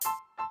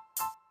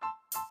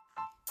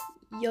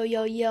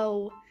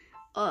Yo,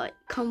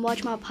 come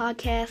watch my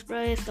podcast,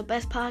 bro. It's the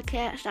best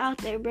podcast out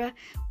there, bro.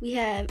 We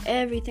have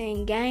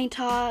everything, gang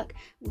talk,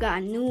 we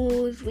got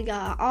news, we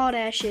got all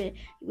that shit.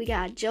 We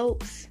got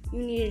jokes. You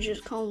need to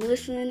just come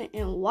listen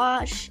and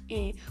watch,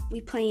 and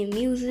we playing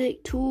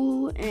music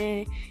too,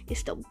 and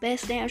it's the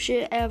best damn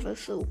shit ever.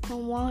 So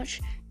come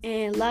watch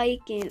and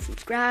like and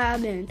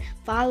subscribe and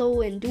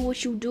follow and do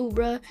what you do,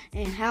 bro,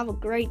 and have a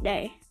great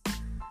day.